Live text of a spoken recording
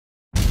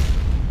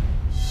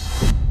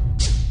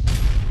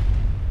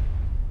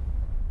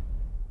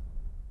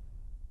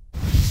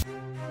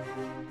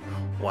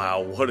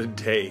Wow, what a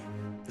day.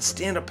 The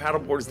stand-up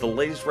paddleboard is the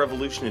latest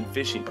revolution in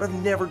fishing, but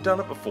I've never done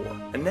it before.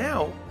 And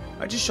now,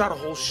 I just shot a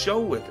whole show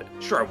with it.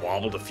 Sure, I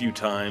wobbled a few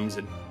times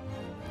and,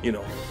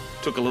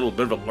 took a little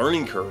bit of a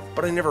learning curve,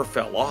 but I never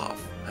fell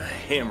off. I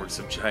hammered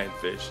some giant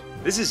fish.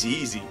 This is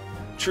easy.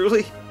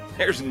 Truly,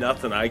 there's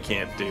nothing I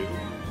can't do.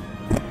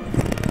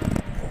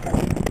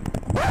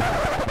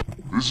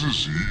 This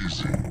is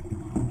easy.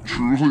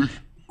 Truly,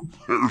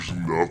 there's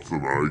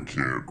nothing I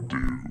can't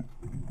do.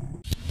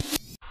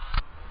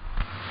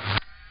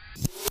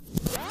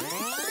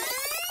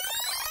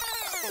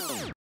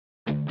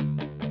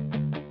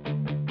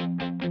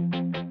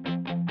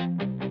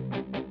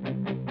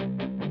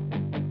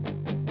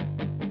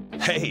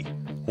 Hey,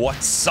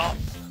 what's up?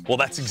 Well,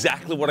 that's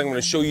exactly what I'm going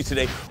to show you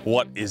today.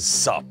 What is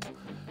sup?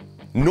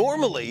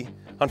 Normally,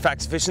 on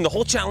Facts of Fishing, the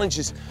whole challenge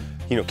is,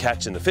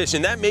 catching the fish.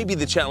 And that may be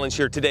the challenge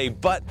here today,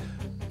 but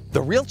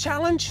the real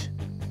challenge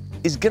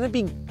is going to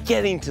be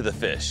getting to the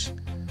fish.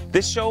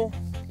 This show,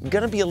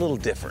 going to be a little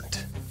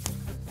different.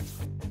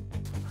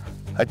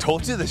 I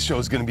told you this show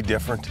is going to be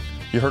different.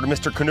 You heard of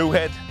Mr.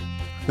 Canoehead?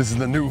 This is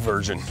the new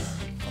version.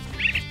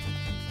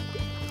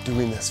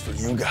 Doing this for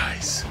you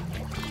guys.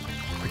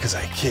 Because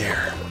I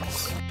care.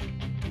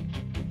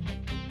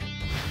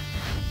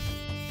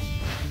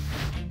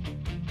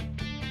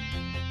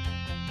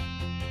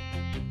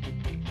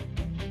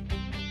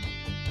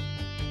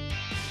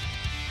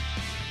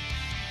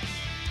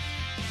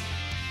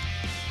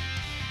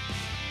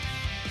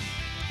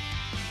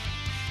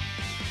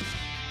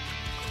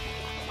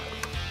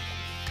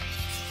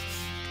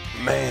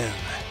 Man,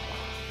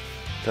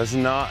 does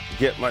not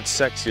get much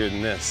sexier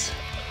than this.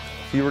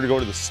 If you were to go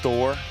to the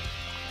store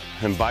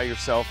and buy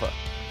yourself a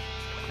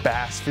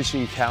bass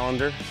fishing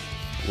calendar,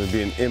 there'd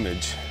be an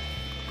image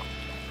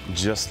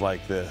just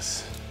like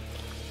this.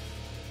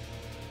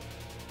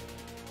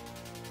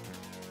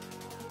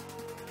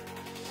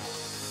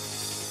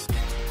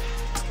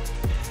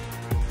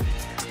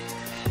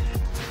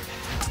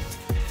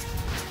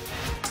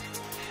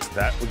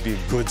 That would be a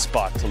good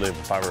spot to live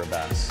if I were a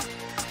bass.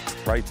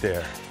 Right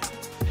there.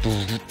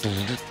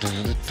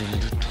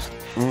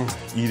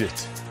 Eat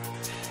it.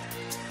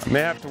 I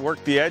may have to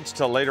work the edge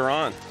till later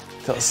on,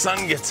 till the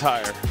sun gets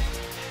higher.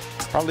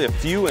 Probably a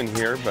few in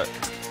here, but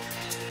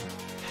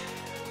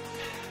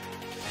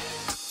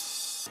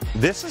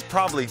this is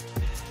probably,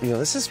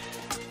 this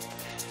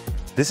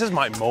is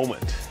my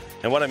moment.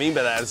 And what I mean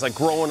by that is like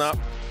growing up,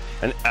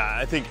 and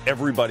I think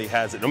everybody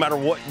has it, no matter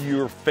what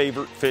your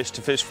favorite fish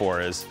to fish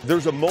for is,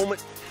 there's a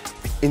moment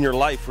in your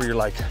life where you're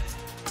like,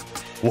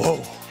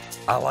 whoa,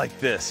 I like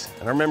this.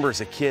 And I remember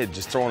as a kid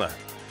just throwing a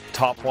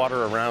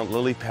topwater around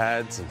lily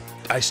pads, and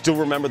I still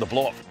remember the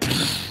blow up.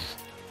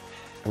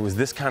 It was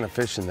this kind of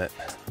fishing that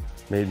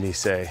made me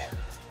say,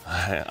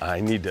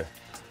 I need to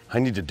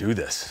do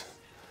this.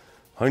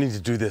 I need to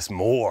do this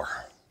more.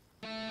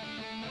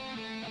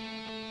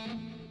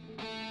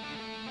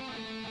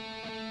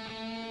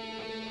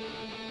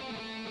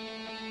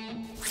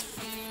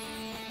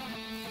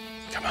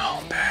 Come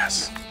on,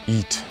 bass.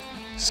 Eat.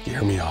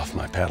 Scare me off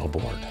my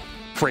paddleboard.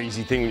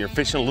 Crazy thing when you're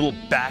fishing a little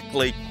back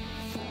lake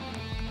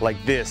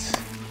like this.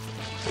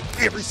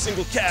 Every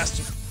single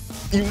cast,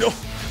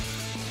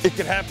 it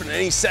could happen at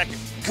any second.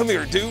 Come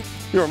here, dude.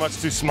 You're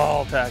much too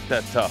small to act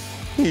that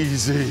tough.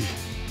 Easy.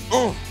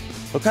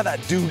 Look how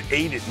that dude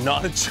ate it.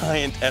 Not a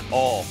giant at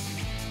all.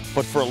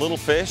 But for a little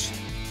fish,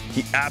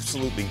 he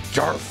absolutely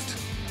garfed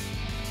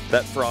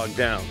that frog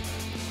down.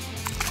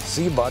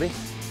 See you, buddy.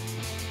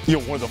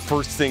 One of the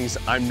first things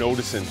I'm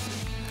noticing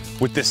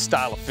with this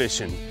style of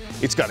fishing,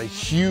 it's got a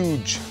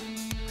huge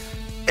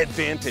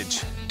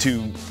advantage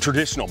to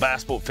traditional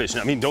bass boat fishing.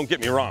 I mean, don't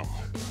get me wrong.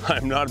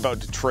 I'm not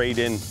about to trade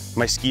in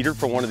my skeeter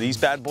for one of these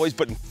bad boys,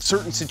 but in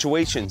certain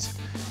situations,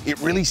 it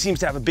really seems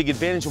to have a big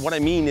advantage. And what I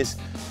mean is,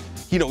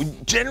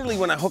 generally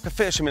when I hook a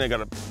fish, I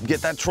gotta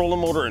get that trolling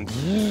motor and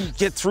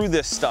get through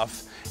this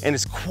stuff. And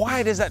as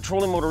quiet as that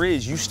trolling motor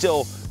is, you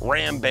still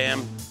ram,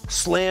 bam,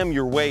 slam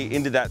your way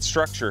into that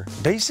structure.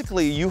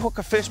 Basically, you hook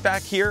a fish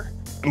back here,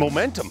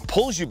 momentum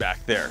pulls you back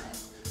there.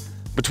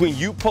 Between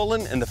you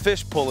pulling and the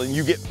fish pulling,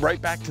 you get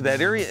right back to that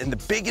area. And the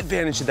big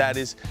advantage of that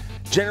is,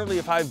 generally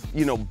if I've,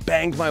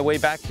 banged my way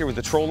back here with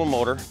the trolling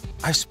motor,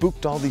 I've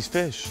spooked all these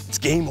fish. It's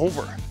game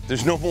over.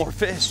 There's no more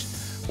fish.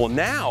 Well,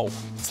 now,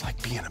 it's like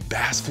being a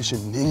bass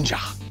fishing ninja.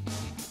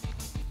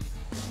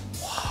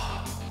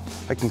 Wow.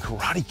 I can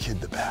Karate Kid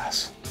the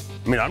bass.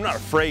 I'm not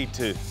afraid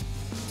to,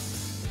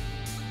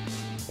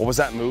 what was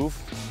that move?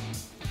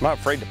 I'm not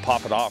afraid to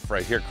pop it off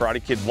right here.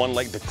 Karate Kid one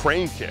leg, the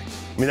crane kick.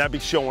 That'd be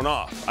showing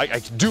off. I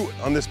could do it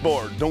on this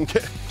board. Don't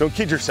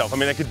kid yourself.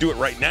 I could do it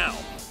right now,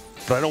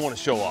 but I don't want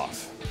to show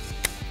off.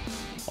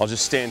 I'll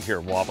just stand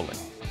here wobbling.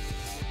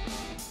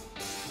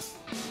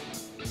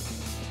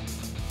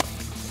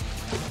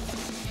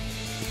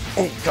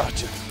 Oh,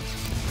 gotcha.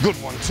 Good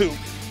one, too.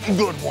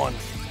 Good one.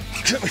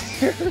 Come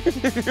here.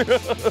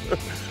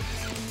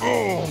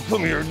 Oh,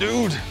 come here,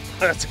 dude.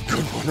 That's a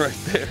good one right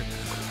there.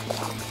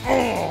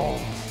 Oh,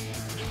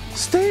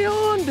 stay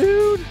on,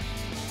 dude.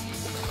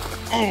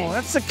 Oh,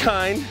 that's the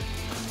kind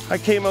I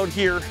came out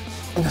here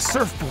on the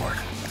surfboard,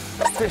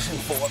 fishing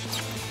for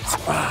it.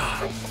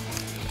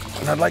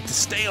 And I'd like to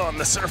stay on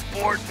the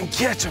surfboard and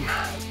catch him.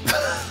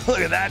 Look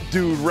at that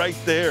dude right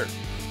there.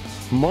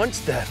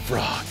 Munch that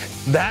frog.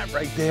 That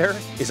right there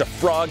is a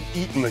frog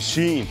eating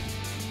machine.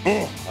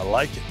 I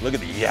like it. Look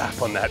at the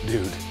yap on that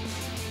dude.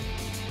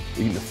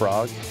 Eating the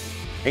frog,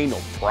 ain't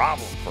no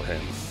problem for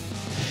him.